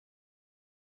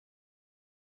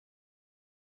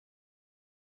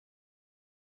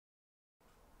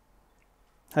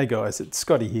Hey guys, it's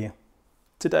Scotty here.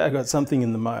 Today I got something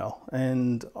in the mail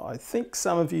and I think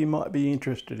some of you might be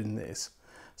interested in this,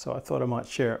 so I thought I might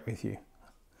share it with you.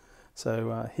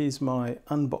 So here's my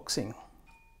unboxing.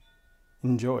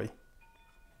 Enjoy.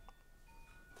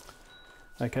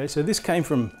 Okay, so this came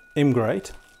from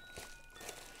M-Grate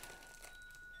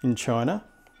in China.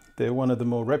 They're one of the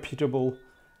more reputable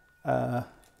AliExpress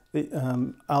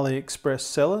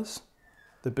sellers.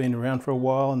 They've been around for a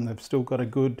while and they've still got a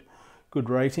good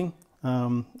rating,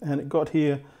 and it got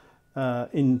here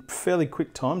in fairly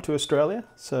quick time to Australia,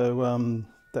 so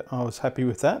I was happy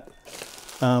with that.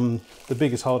 The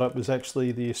biggest hold-up was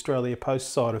actually the Australia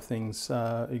Post side of things.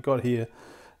 It got here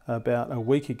about a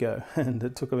week ago and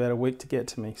it took about a week to get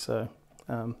to me, so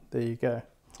there you go.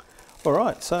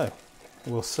 Alright, so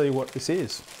we'll see what this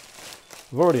is.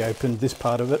 I've already opened this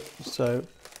part of it,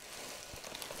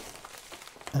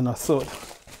 and I thought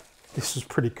this was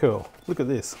pretty cool. Look at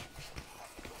this.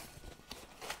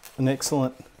 An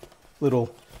excellent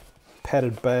little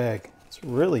padded bag. It's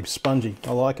really spongy.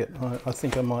 I like it. I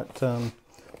think I might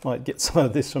get some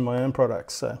of this for my own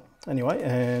products. So anyway,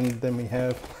 and then we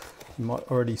have, you might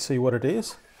already see what it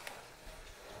is.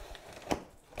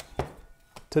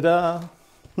 Ta-da!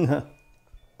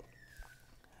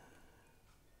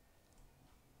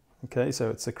 Okay,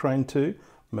 so it's a Crane 2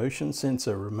 motion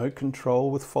sensor remote control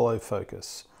with follow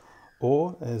focus,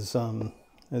 or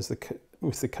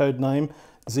with the code name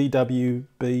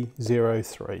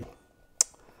ZW-B03.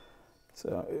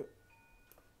 So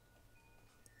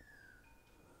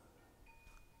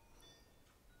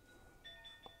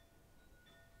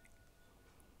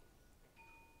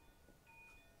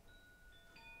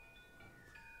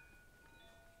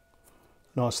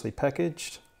nicely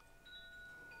packaged,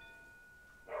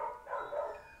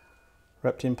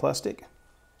 wrapped in plastic.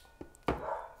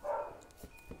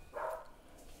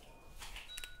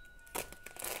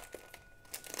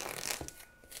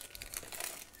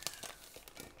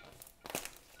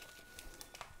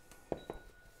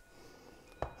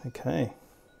 Okay.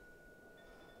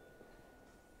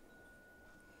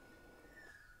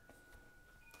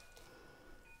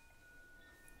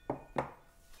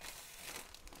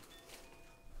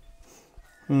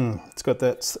 It's got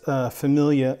that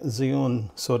familiar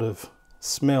Zhiyun sort of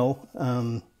smell,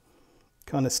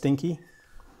 kind of stinky.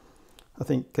 I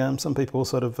think some people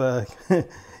sort of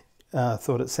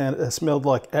thought it smelled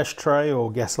like ashtray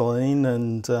or gasoline,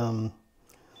 and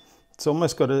it's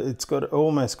almost got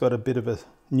a bit of a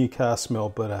new car smell,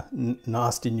 but a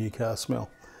nasty new car smell.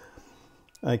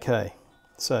 Okay,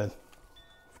 so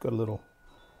I've got a little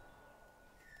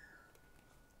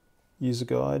user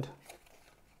guide.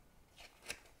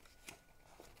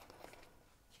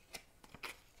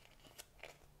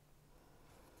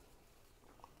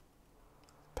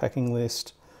 Packing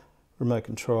list, remote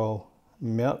control,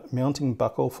 mounting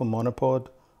buckle for monopod,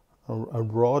 a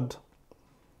rod,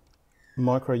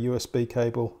 micro USB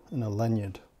cable, and a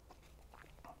lanyard.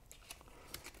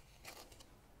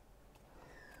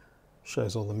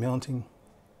 Shows all the mounting.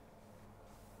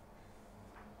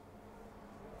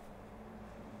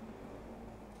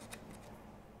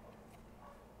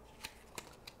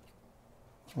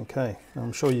 Okay,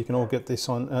 I'm sure you can all get this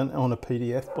on a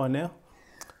PDF by now,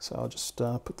 so I'll just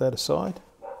put that aside.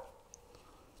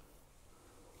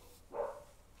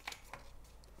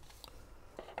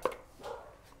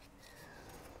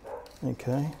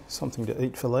 Okay, something to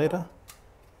eat for later.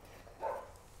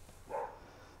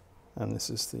 And this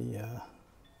is the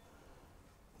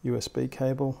USB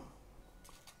cable.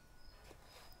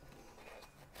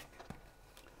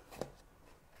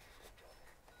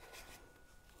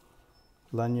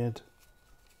 Lanyard.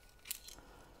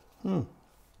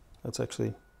 That's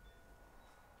actually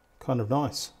kind of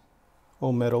nice.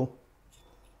 All metal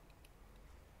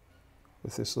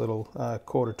with this little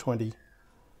quarter 20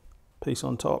 piece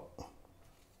on top.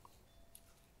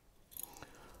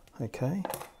 Okay,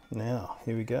 now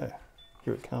here we go.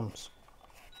 Here it comes.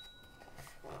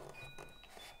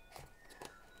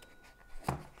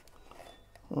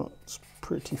 Oh, it's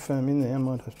pretty firm in there. I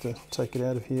might have to take it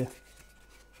out of here.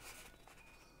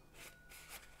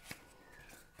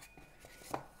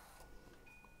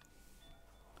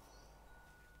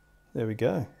 There we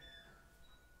go.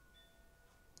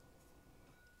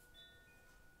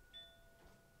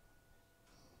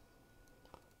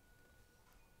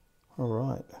 All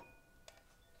right.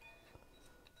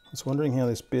 I was wondering how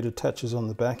this bit attaches on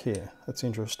the back here. That's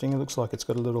interesting. It looks like it's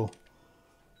got a little,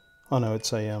 oh no,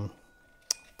 it's a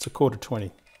quarter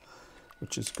 20,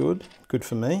 which is good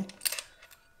for me.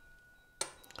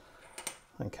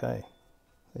 Okay,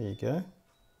 there you go.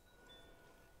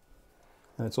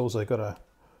 And it's also got a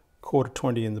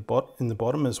 1/4 in the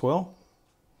bottom as well.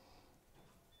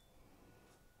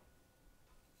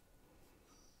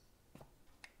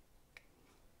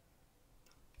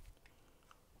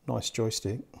 Nice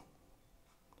joystick.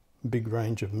 Big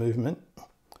range of movement.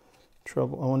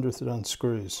 Trouble, I wonder if it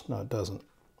unscrews. No, it doesn't.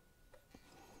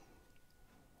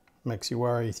 Makes you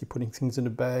worry if you're putting things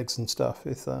into bags and stuff.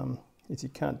 If you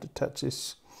can't detach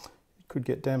this, it could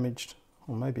get damaged,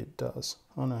 or maybe it does.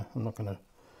 Oh no, I'm not gonna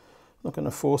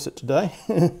force it today.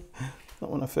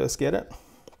 Not when I first get it.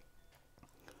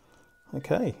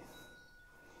 Okay,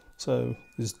 so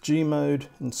there's G mode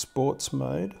and sports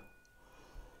mode.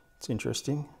 It's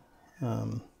interesting.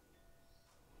 I'll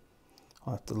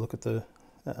have to look at the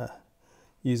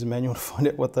user manual to find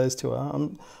out what those two are.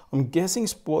 I'm guessing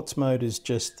sports mode is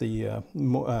just the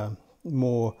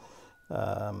more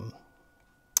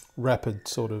rapid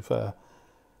sort of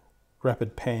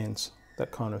rapid pans,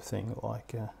 that kind of thing.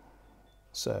 Like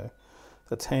so,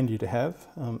 that's handy to have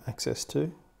access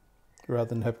to, rather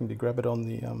than having to grab it on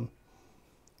the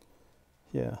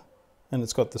yeah. And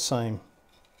it's got the same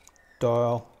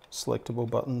dial, selectable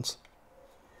buttons,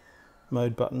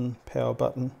 mode button, power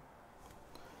button.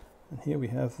 And here we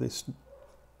have this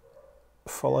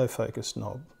follow focus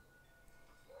knob,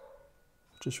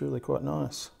 which is really quite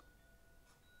nice.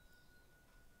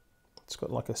 It's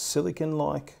got like a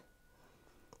silicon-like,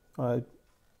 I've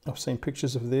seen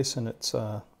pictures of this, and it's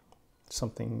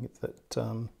something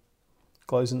that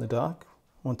glows in the dark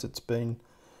once it's been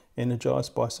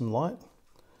energized by some light.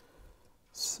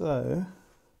 So,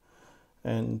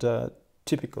 and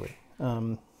typically,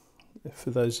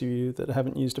 for those of you that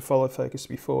haven't used a follow focus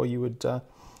before, you would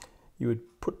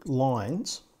put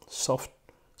lines, soft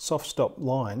stop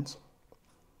lines,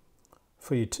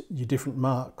 for your different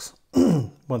marks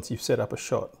once you've set up a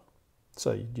shot.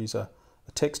 So you'd use a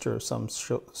texture of some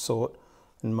sort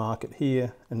and mark it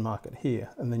here and mark it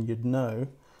here, and then you'd know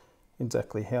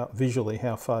exactly visually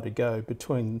how far to go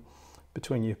between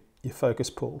your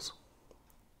focus pulls.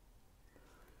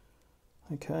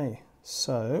 Okay,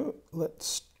 so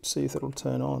let's see if it'll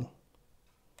turn on.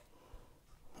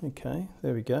 Okay,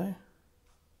 there we go.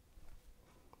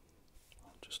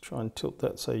 Just try and tilt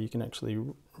that so you can actually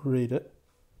read it.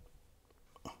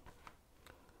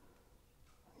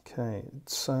 Okay,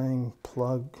 it's saying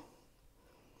plug.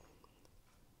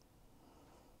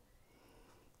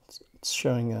 It's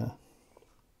showing a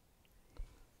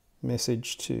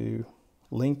message to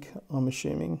link, I'm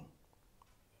assuming.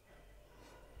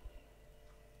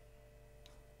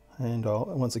 And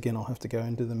once again, I'll have to go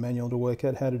into the manual to work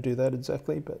out how to do that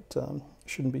exactly, but it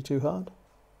shouldn't be too hard.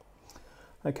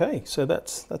 Okay, so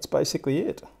that's basically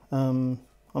it. I'm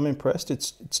impressed.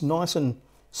 It's nice and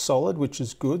solid, which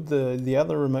is good. The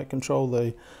other remote control,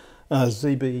 the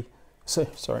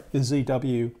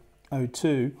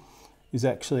ZW-B03, is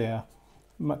actually a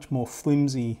much more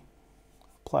flimsy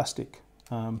plastic,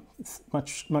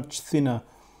 much thinner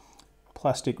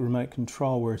plastic remote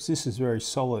control, whereas this is very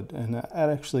solid, and that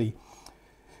actually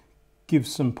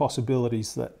gives some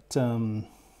possibilities that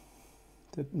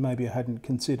that maybe I hadn't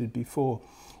considered before.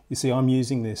 You see, I'm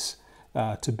using this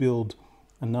to build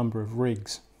a number of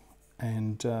rigs,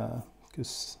 and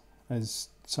because as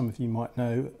some of you might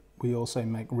know, we also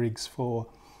make rigs for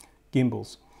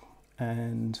gimbals,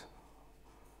 and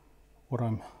what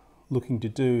I'm looking to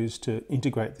do is to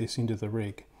integrate this into the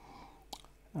rig.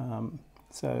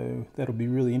 So that'll be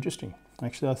really interesting.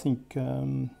 Actually, I think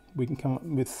we can come up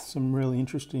with some really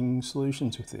interesting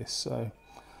solutions with this, so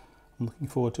I'm looking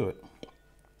forward to it.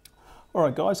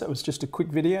 Alright guys, that was just a quick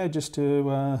video just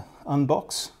to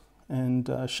unbox and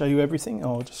show you everything.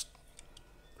 I'll just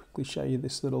quickly show you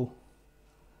this little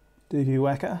doobie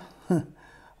whacker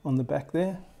on the back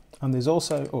there. And there's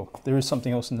also, there is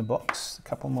something else in the box, a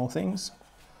couple more things.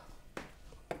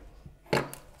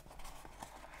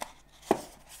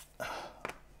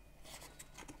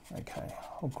 Okay,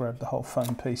 I'll grab the whole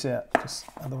foam piece out, because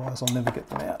otherwise I'll never get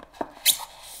them out.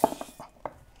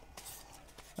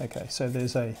 Okay, so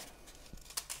there's a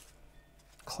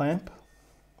clamp,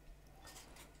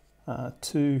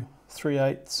 2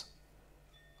 3/8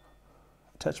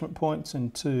 attachment points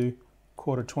and 2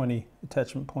 1/4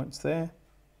 attachment points there.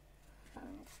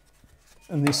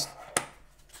 And this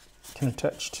can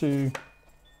attach to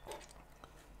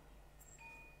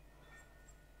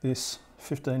this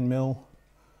 15mm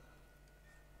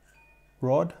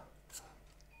rod. It's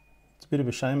a bit of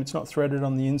a shame it's not threaded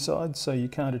on the inside, so you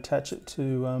can't attach it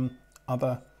to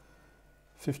other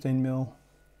 15mm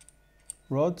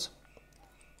rods.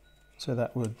 So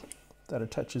that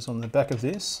attaches on the back of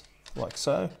this, like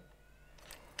so.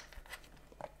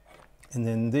 And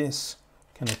then this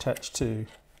can attach to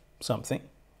something,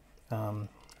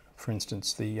 for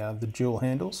instance, the dual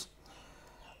handles.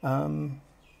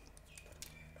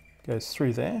 Goes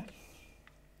through there,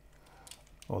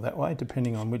 or that way,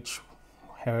 depending on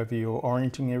however you're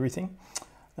orienting everything.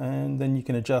 And then you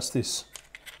can adjust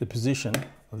the position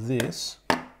of this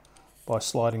by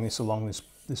sliding this along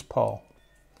this pole.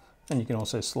 And you can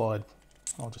also slide,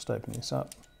 I'll just open this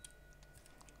up.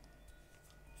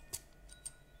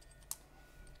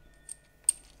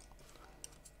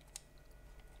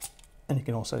 And you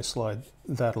can also slide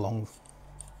that along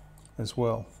as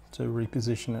well to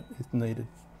reposition it if needed.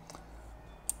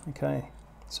 Okay,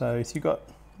 so if you've got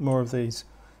more of these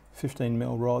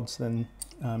 15mm rods, then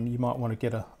you might want to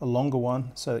get a longer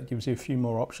one, so it gives you a few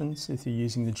more options if you're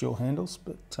using the dual handles.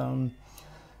 But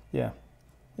yeah,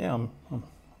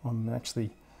 I'm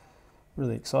actually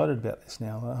really excited about this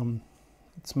now.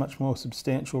 It's much more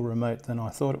substantial remote than I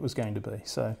thought it was going to be.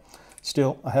 So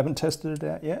still, I haven't tested it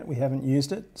out yet. We haven't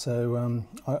used it, so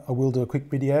I will do a quick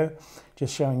video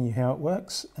just showing you how it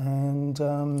works,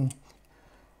 and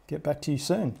get back to you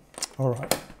soon. All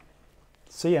right,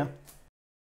 see ya.